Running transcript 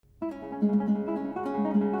Well,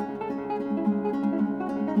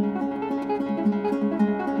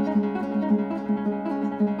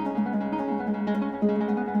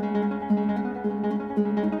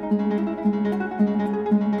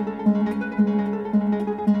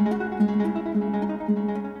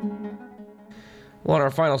 in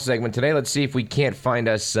our final segment today, let's see if we can't find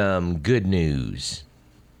us some good news.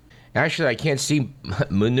 Actually, I can't see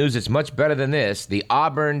news that's much better than this. The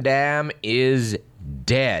Auburn Dam is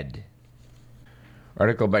dead.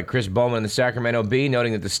 Article by Chris Bowman in the Sacramento Bee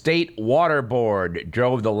noting that the State Water Board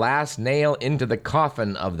drove the last nail into the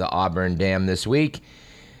coffin of the Auburn Dam this week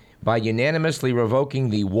by unanimously revoking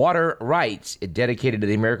the water rights it dedicated to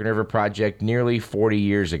the American River Project nearly 40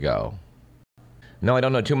 years ago. No, I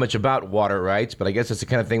don't know too much about water rights, but I guess it's the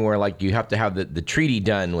kind of thing where like you have to have the treaty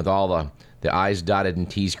done with all the I's dotted and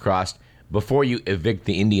T's crossed before you evict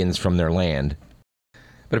the Indians from their land.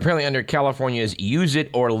 But apparently under California's use it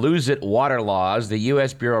or lose it water laws, the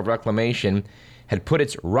U.S. Bureau of Reclamation had put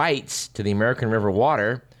its rights to the American River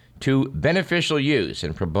water to beneficial use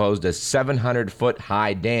and proposed a 700-foot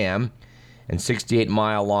high dam and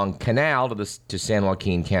 68-mile-long canal to San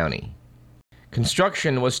Joaquin County.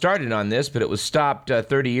 Construction was started on this, but it was stopped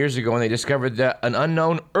 30 years ago when they discovered an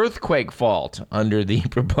unknown earthquake fault under the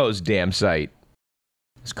proposed dam site.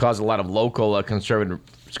 This caused a lot of local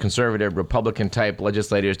conservative Republican-type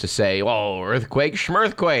legislators to say, "Whoa, earthquake,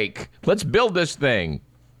 schmirthquake, let's build this thing."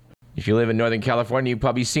 If you live in Northern California, you've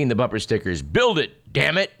probably seen the bumper stickers, "Build it,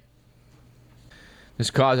 damn it."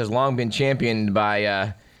 This cause has long been championed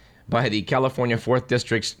by the California 4th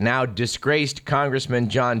District's now disgraced Congressman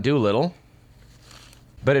John Doolittle.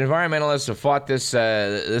 But environmentalists have fought this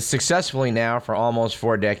successfully now for almost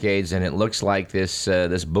 4 decades, and it looks like this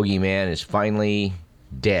boogeyman is finally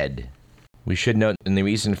dead. We should note in the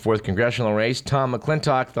recent 4th congressional race, Tom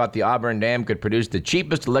McClintock thought the Auburn Dam could produce the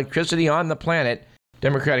cheapest electricity on the planet.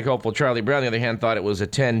 Democratic hopeful Charlie Brown, on the other hand, thought it was a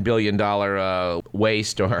 $10 billion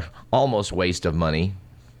waste or almost waste of money.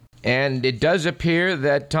 And it does appear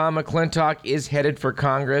that Tom McClintock is headed for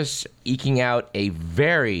Congress, eking out a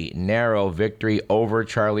very narrow victory over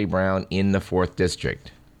Charlie Brown in the 4th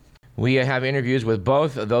District. We have interviews with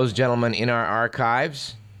both of those gentlemen in our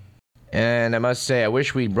archives. And I must say, I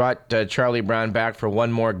wish we brought Charlie Brown back for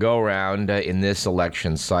one more go-round in this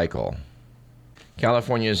election cycle.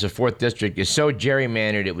 California's 4th District is so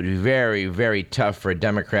gerrymandered, it would be very, very tough for a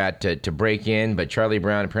Democrat to break in, but Charlie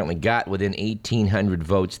Brown apparently got within 1,800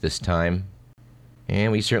 votes this time.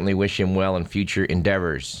 And we certainly wish him well in future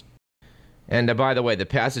endeavors. And by the way, the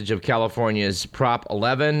passage of California's Prop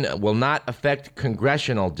 11 will not affect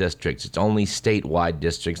congressional districts. It's only statewide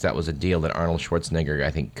districts. That was a deal that Arnold Schwarzenegger,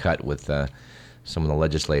 I think, cut with some of the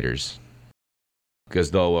legislators.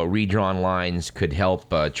 Because though redrawn lines could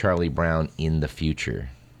help Charlie Brown in the future.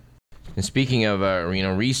 And speaking of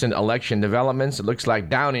recent election developments, it looks like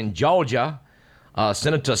down in Georgia,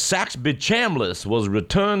 Senator Saxby Chambliss was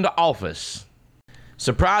returned to office.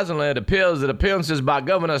 Surprisingly, it appears that appearances by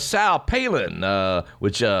Governor Sal Palin,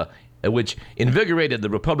 which invigorated the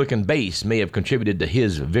Republican base, may have contributed to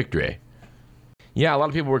his victory. Yeah, a lot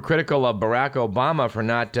of people were critical of Barack Obama for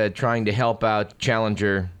not trying to help out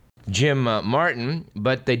challenger Jim Martin,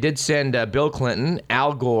 but they did send Bill Clinton,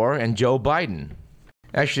 Al Gore, and Joe Biden.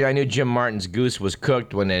 Actually, I knew Jim Martin's goose was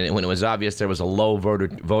cooked when it was obvious there was a low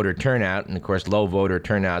voter turnout, and of course, low voter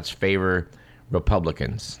turnouts favor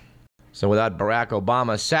Republicans. So without Barack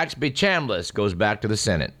Obama, Saxby Chambliss goes back to the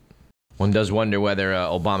Senate. One does wonder whether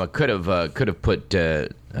Obama could have put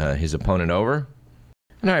his opponent over.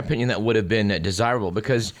 In our opinion, that would have been desirable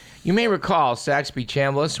because you may recall Saxby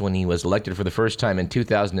Chambliss, when he was elected for the first time in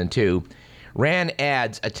 2002, ran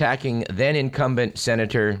ads attacking then-incumbent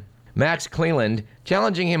Senator Max Cleland,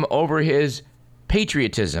 challenging him over his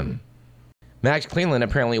patriotism. Max Cleland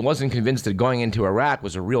apparently wasn't convinced that going into Iraq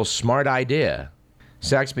was a real smart idea.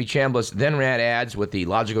 Saxby Chambliss then ran ads with the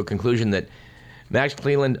logical conclusion that Max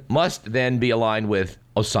Cleland must then be aligned with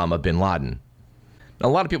Osama bin Laden. A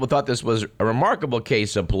lot of people thought this was a remarkable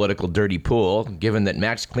case of political dirty pool, given that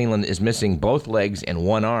Max Cleland is missing both legs and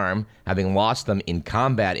one arm, having lost them in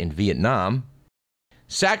combat in Vietnam.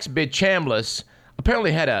 Saxby Chambliss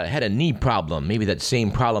apparently had a knee problem, maybe that same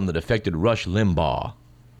problem that affected Rush Limbaugh.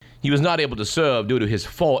 He was not able to serve due to his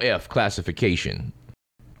 4F classification,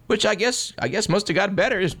 which I guess must have got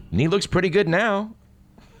better. His knee looks pretty good now.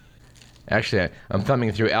 Actually, I'm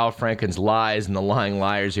thumbing through Al Franken's Lies and the Lying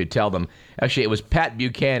Liars Who Tell Them. Actually, it was Pat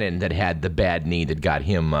Buchanan that had the bad knee that got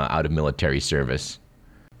him out of military service.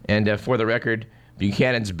 And for the record,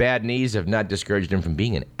 Buchanan's bad knees have not discouraged him from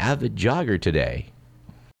being an avid jogger today.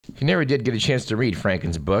 If you never did get a chance to read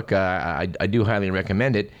Franken's book, I do highly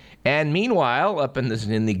recommend it. And meanwhile, up in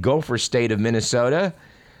the Gopher state of Minnesota,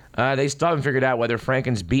 they still haven't figured out whether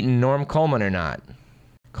Franken's beaten Norm Coleman or not.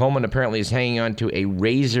 Coleman apparently is hanging on to a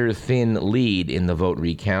razor-thin lead in the vote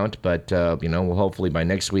recount, but, we'll hopefully by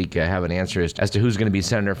next week have an answer as to who's going to be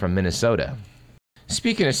senator from Minnesota.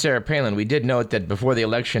 Speaking of Sarah Palin, we did note that before the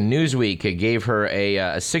election, Newsweek gave her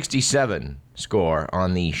a 67 score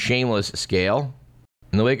on the shameless scale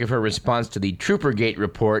in the wake of her response to the Troopergate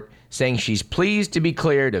report, saying she's pleased to be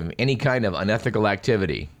cleared of any kind of unethical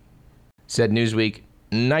activity. Said Newsweek,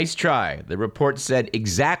 "Nice try. The report said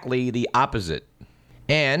exactly the opposite."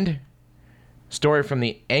 And story from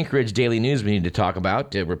the Anchorage Daily News we need to talk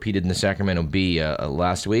about, repeated in the Sacramento Bee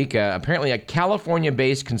last week. Apparently a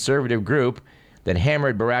California-based conservative group that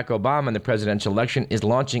hammered Barack Obama in the presidential election is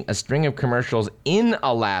launching a string of commercials in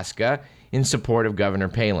Alaska in support of Governor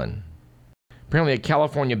Palin. Apparently a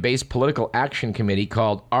California-based political action committee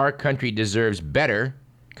called Our Country Deserves Better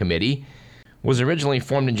Committee was originally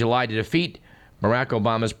formed in July to defeat Barack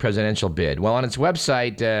Obama's presidential bid. Well, on its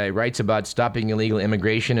website, it writes about stopping illegal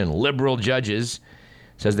immigration and liberal judges.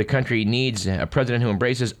 It says the country needs a president who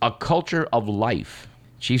embraces a culture of life.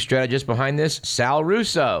 Chief strategist behind this, Sal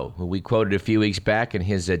Russo, who we quoted a few weeks back in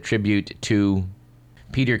his tribute to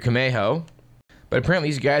Peter Camejo. But apparently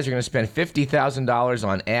these guys are going to spend $50,000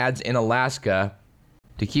 on ads in Alaska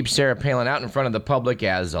to keep Sarah Palin out in front of the public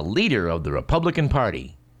as a leader of the Republican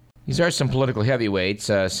Party. These are some political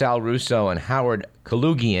heavyweights, Sal Russo and Howard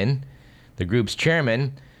Kaloogian, the group's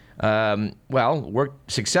chairman,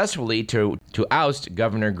 worked successfully to oust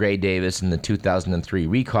Governor Gray Davis in the 2003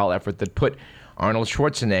 recall effort that put Arnold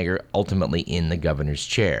Schwarzenegger ultimately in the governor's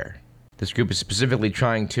chair. This group is specifically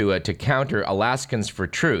trying to counter Alaskans for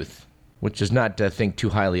Truth, which does not think too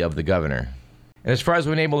highly of the governor. And as far as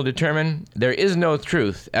we've been able to determine, there is no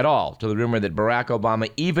truth at all to the rumor that Barack Obama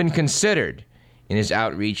even considered in his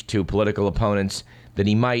outreach to political opponents that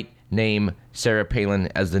he might name Sarah Palin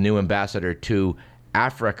as the new ambassador to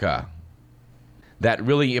Africa, that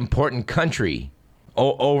really important country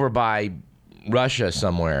over by Russia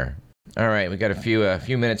somewhere. All right, we got a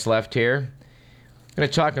few minutes left here. I'm going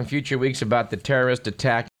to talk in future weeks about the terrorist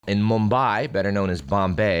attack in Mumbai, better known as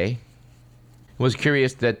Bombay. It was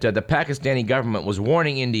curious that the Pakistani government was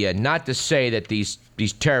warning India not to say that these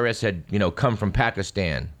terrorists had, come from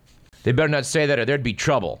Pakistan. They better not say that or there'd be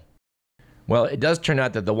trouble. Well, it does turn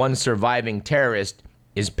out that the one surviving terrorist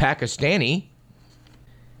is Pakistani,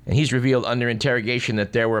 and he's revealed under interrogation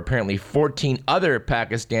that there were apparently 14 other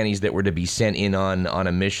Pakistanis that were to be sent in on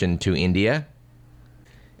a mission to India.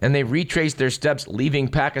 And they've retraced their steps, leaving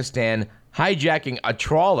Pakistan, hijacking a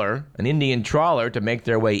trawler, an Indian trawler, to make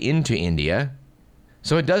their way into India.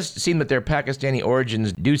 So it does seem that their Pakistani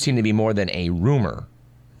origins do seem to be more than a rumor.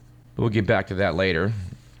 But we'll get back to that later.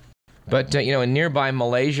 But, in nearby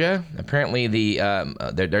Malaysia, apparently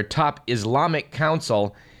their top Islamic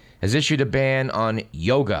council has issued a ban on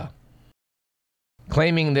yoga,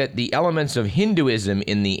 claiming that the elements of Hinduism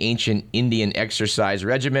in the ancient Indian exercise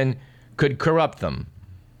regimen could corrupt them.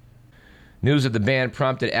 News of the ban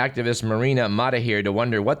prompted activist Marina Matahir to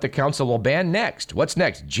wonder what the council will ban next. What's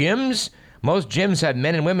next? Gyms? Most gyms have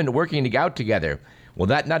men and women working out together. Will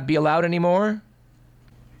that not be allowed anymore?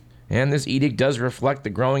 And this edict does reflect the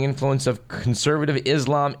growing influence of conservative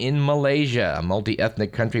Islam in Malaysia, a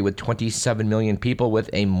multi-ethnic country with 27 million people with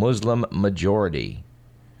a Muslim majority.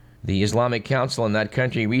 The Islamic Council in that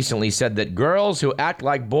country recently said that girls who act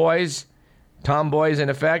like boys, tomboys in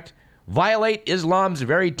effect, violate Islam's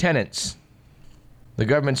very tenets. The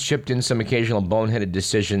government's chipped in some occasional boneheaded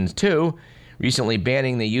decisions too, recently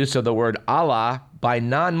banning the use of the word Allah by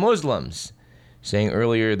non-Muslims, saying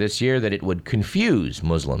earlier this year that it would confuse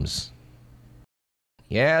Muslims.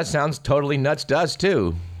 Yeah, sounds totally nuts to us,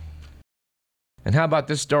 too. And how about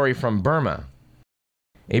this story from Burma?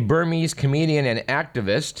 A Burmese comedian and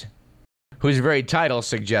activist, whose very title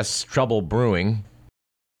suggests trouble brewing.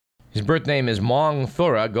 His birth name is Maung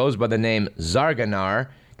Thura, goes by the name Zarganar,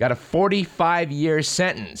 got a 45-year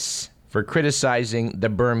sentence for criticizing the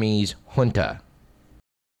Burmese junta.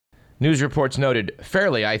 News reports noted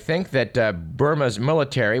fairly, I think, that Burma's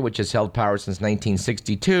military, which has held power since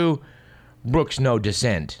 1962, brooks no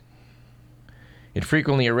dissent. It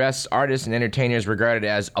frequently arrests artists and entertainers regarded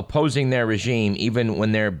as opposing their regime, even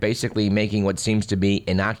when they're basically making what seems to be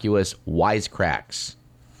innocuous wisecracks.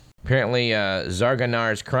 Apparently,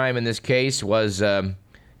 Zarganar's crime in this case was to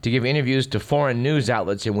give interviews to foreign news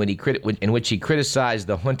outlets in which he criticized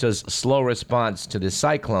the junta's slow response to the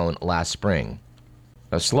cyclone last spring.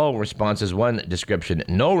 A slow response is one description.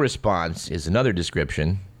 No response is another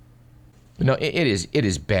description. But no, it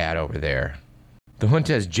is bad over there. The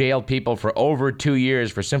junta has jailed people for over 2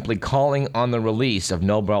 years for simply calling on the release of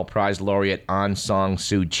Nobel Prize laureate Aung San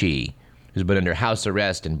Suu Kyi, who's been under house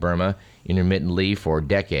arrest in Burma intermittently for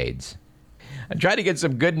decades. I tried to get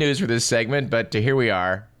some good news for this segment, but here we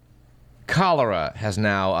are. Cholera has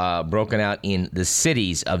now broken out in the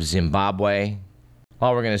cities of Zimbabwe.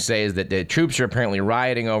 All we're going to say is that the troops are apparently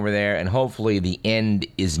rioting over there, and hopefully the end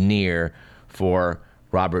is near for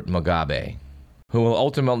Robert Mugabe, who will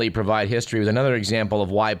ultimately provide history with another example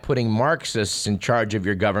of why putting Marxists in charge of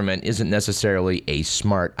your government isn't necessarily a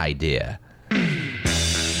smart idea.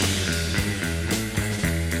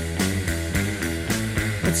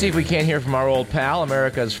 Let's see if we can't hear from our old pal,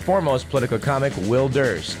 America's foremost political comic, Will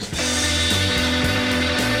Durst.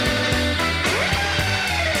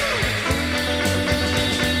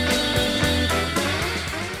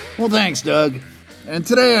 Well, thanks, Doug. And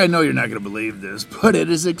today I know you're not going to believe this, but it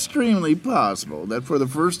is extremely possible that for the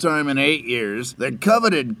first time in 8 years, the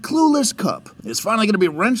coveted Clueless Cup is finally going to be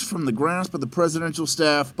wrenched from the grasp of the presidential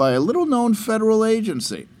staff by a little-known federal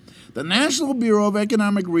agency. The National Bureau of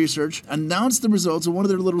Economic Research announced the results of one of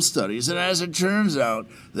their little studies, and as it turns out,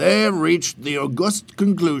 they have reached the august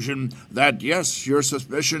conclusion that, yes, your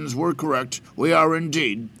suspicions were correct. We are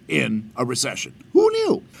indeed in a recession. Who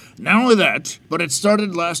knew? Not only that, but it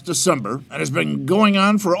started last December and has been going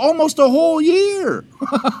on for almost a whole year.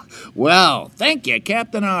 Well, thank you,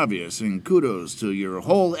 Captain Obvious, and kudos to your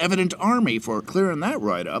whole evident army for clearing that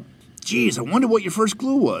right up. Geez, I wonder what your first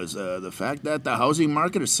clue was. The fact that the housing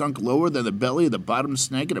market has sunk lower than the belly of the bottom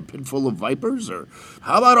snake in a pit full of vipers? Or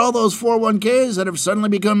how about all those 401ks that have suddenly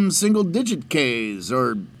become single-digit Ks?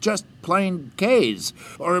 Or just plain Ks?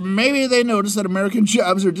 Or maybe they noticed that American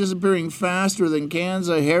jobs are disappearing faster than cans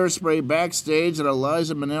of hairspray backstage at a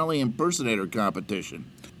Liza Minnelli impersonator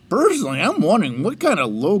competition. Personally, I'm wondering what kind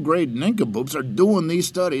of low-grade nincompoops are doing these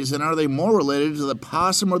studies, and are they more related to the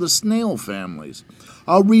possum or the snail families?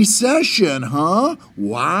 A recession, huh?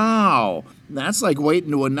 Wow. That's like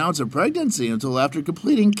waiting to announce a pregnancy until after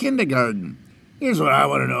completing kindergarten. Here's what I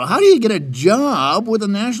want to know. How do you get a job with the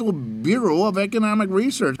National Bureau of Economic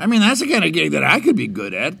Research? I mean, that's the kind of gig that I could be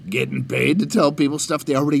good at, getting paid to tell people stuff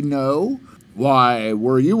they already know. Why,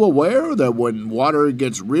 were you aware that when water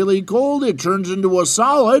gets really cold, it turns into a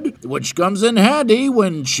solid, which comes in handy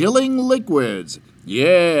when chilling liquids?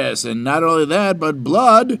 Yes, and not only that, but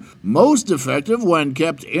blood, most effective when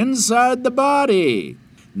kept inside the body.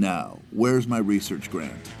 Now, where's my research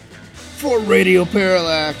grant? For Radio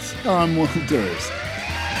Parallax, I'm Will Durst.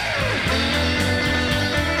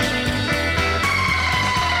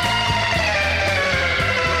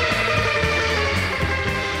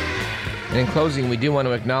 And in closing, we do want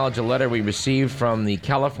to acknowledge a letter we received from the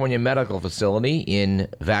California Medical Facility in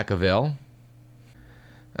Vacaville.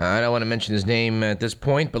 I don't want to mention his name at this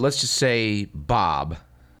point, but let's just say Bob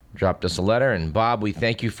dropped us a letter. And Bob, we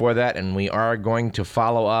thank you for that, and we are going to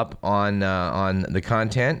follow up on the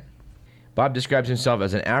content. Bob describes himself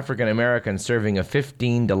as an African-American serving a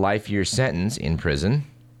 15 to life year sentence in prison.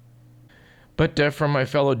 But from my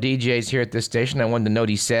fellow DJs here at this station, I wanted to note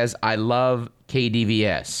he says, I love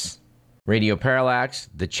KDVS. Radio Parallax,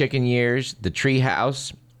 The Chicken Years, The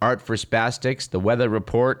Treehouse, Art for Spastics, The Weather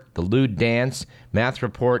Report, The Lewd Dance, Math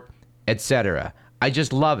Report, etc. I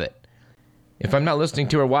just love it. If I'm not listening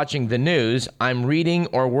to or watching the news, I'm reading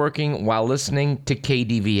or working while listening to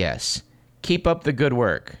KDVS. Keep up the good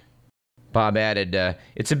work. Bob added,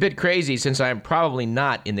 it's a bit crazy since I'm probably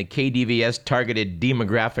not in the KDVS targeted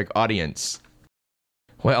demographic audience.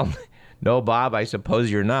 Well, no, Bob, I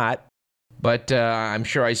suppose you're not. But I'm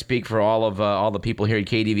sure I speak for all the people here at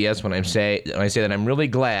KDVS when I say that I'm really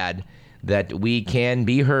glad that we can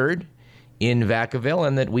be heard in Vacaville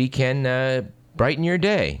and that we can brighten your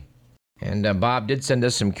day. And Bob did send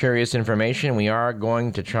us some curious information we are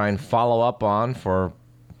going to try and follow up on for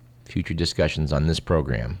future discussions on this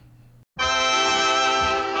program.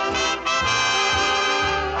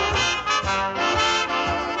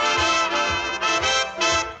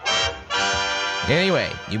 Anyway,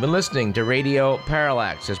 you've been listening to Radio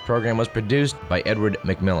Parallax. This program was produced by Edward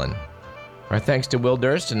McMillan. Our thanks to Will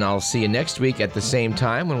Durst, and I'll see you next week at the same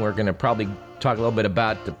time when we're going to probably talk a little bit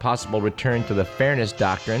about the possible return to the Fairness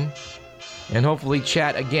Doctrine, and hopefully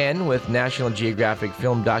chat again with National Geographic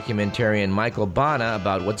film documentarian Michael Bana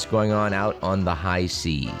about what's going on out on the high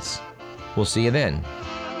seas. We'll see you then.